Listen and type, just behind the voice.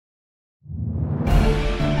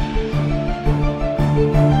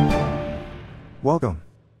Welcome!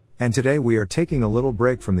 And today we are taking a little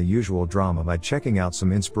break from the usual drama by checking out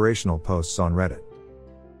some inspirational posts on Reddit.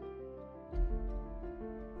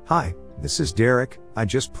 Hi, this is Derek. I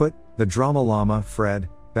just put the Drama Llama, Fred,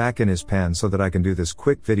 back in his pen so that I can do this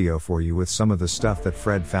quick video for you with some of the stuff that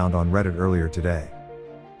Fred found on Reddit earlier today.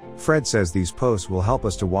 Fred says these posts will help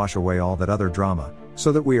us to wash away all that other drama,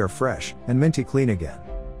 so that we are fresh and minty clean again.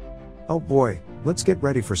 Oh boy, let's get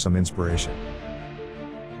ready for some inspiration.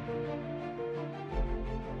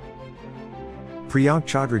 Priyank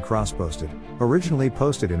Chaudhry cross-posted, originally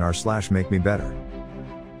posted in r/Make Me Better.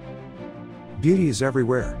 Beauty is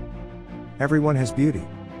everywhere. Everyone has beauty.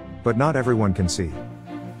 But not everyone can see.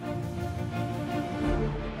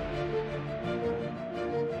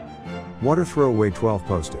 Water Throwaway 12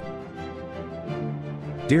 posted.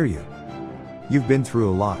 Dear you. You've been through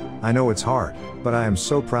a lot, I know it's hard, but I am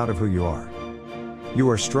so proud of who you are. You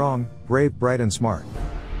are strong, brave, bright and smart.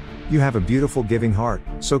 You have a beautiful giving heart,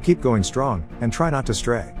 so keep going strong, and try not to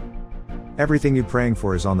stray. Everything you're praying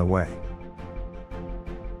for is on the way.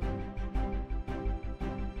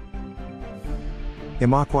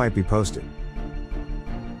 Imakwaipi posted.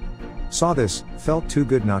 Saw this, felt too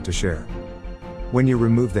good not to share. When you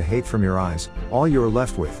remove the hate from your eyes, all you are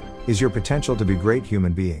left with is your potential to be great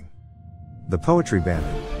human being. The Poetry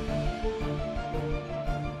Bandit.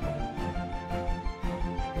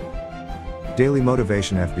 Daily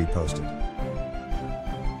Motivation FB posted.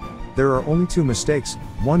 There are only two mistakes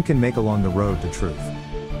one can make along the road to truth.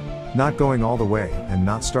 Not going all the way and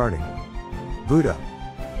not starting. Buddha.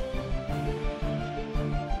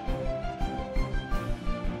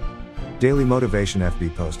 Daily Motivation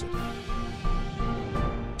FB posted.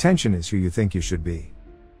 Tension is who you think you should be.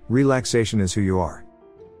 Relaxation is who you are.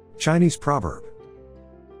 Chinese proverb.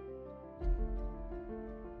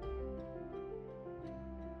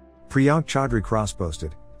 Priyank Chaudhry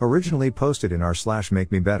cross-posted, originally posted in r/Make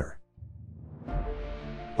Me Better.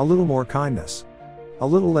 A little more kindness. A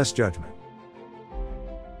little less judgment.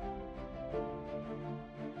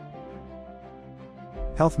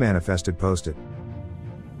 Health Manifested posted.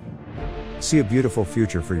 See a beautiful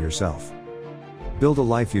future for yourself. Build a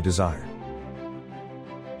life you desire.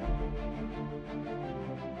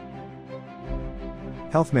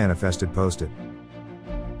 Health Manifested posted.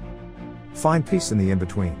 Find peace in the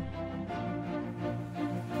in-between.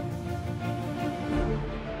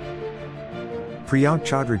 Priyank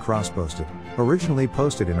Chaudhry cross-posted, originally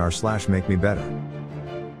posted in r/Make Me Better.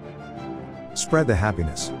 Spread the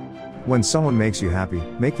happiness. When someone makes you happy,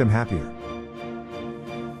 make them happier.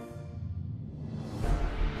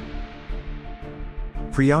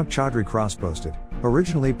 Priyank Chaudhry cross-posted,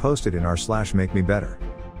 originally posted in r/Make Me Better.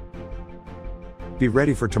 Be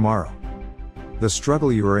ready for tomorrow. The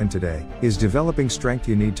struggle you are in today is developing strength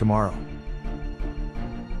you need tomorrow.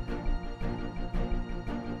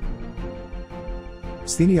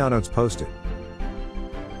 Sthenianotes posted.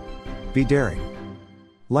 Be daring.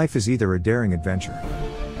 Life is either a daring adventure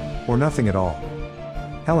or nothing at all.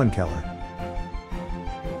 Helen Keller.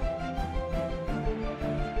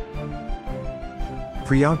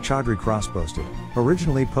 Priyank Chaudhry cross-posted,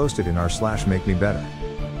 originally posted in r/Make Me Better.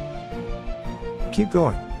 Keep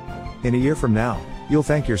going. In a year from now, you'll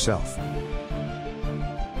thank yourself.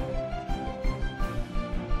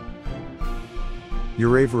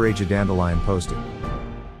 Uravarage Dandelion posted.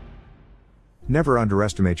 Never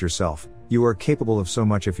underestimate yourself, you are capable of so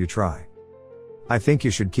much if you try. I think you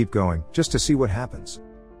should keep going, just to see what happens.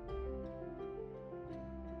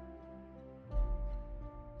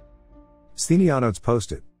 Sthenianotes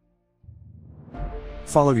posted.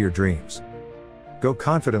 Follow your dreams. Go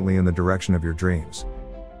confidently in the direction of your dreams.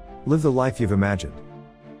 Live the life you've imagined.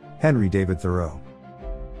 Henry David Thoreau.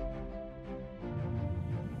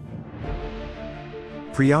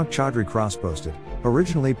 Priyank Chaudhry cross-posted,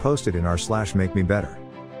 originally posted in r/Make Me Better.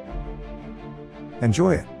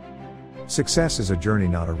 Enjoy it. Success is a journey,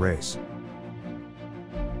 not a race.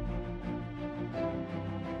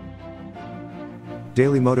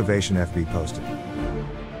 Daily Motivation FB posted.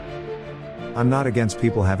 I'm not against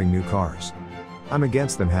people having new cars. I'm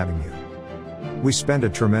against them having you. We spend a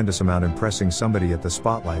tremendous amount impressing somebody at the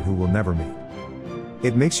spotlight who we'll never meet.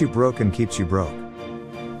 It makes you broke and keeps you broke.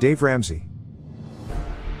 Dave Ramsey.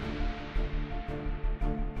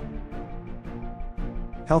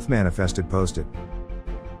 Health Manifested posted.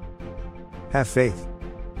 Have faith.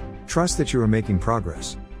 Trust that you are making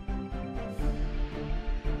progress.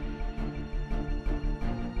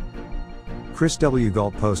 Chris W.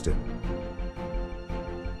 Galt posted.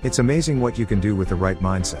 It's amazing what you can do with the right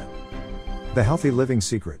mindset. The Healthy Living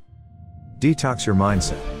Secret. Detox your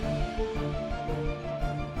mindset.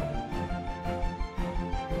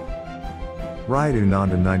 Raidu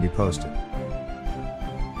Nanda 90 posted.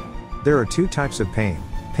 There are two types of pain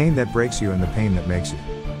that breaks you and the pain that makes you.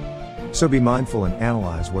 So be mindful and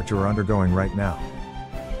analyze what you are undergoing right now.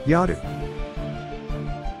 Yadu.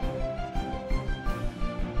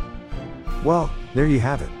 Well, there you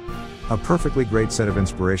have it. A perfectly great set of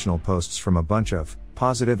inspirational posts from a bunch of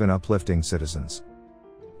positive and uplifting citizens.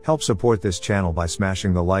 Help support this channel by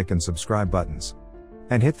smashing the like and subscribe buttons.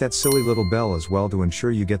 And hit that silly little bell as well to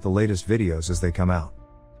ensure you get the latest videos as they come out.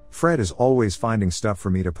 Fred is always finding stuff for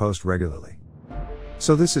me to post regularly.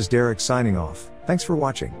 So this is Derek signing off. Thanks for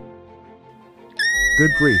watching.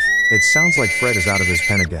 Good grief, it sounds like Fred is out of his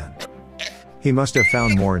pen again. He must have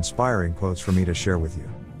found more inspiring quotes for me to share with you.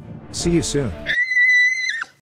 See you soon.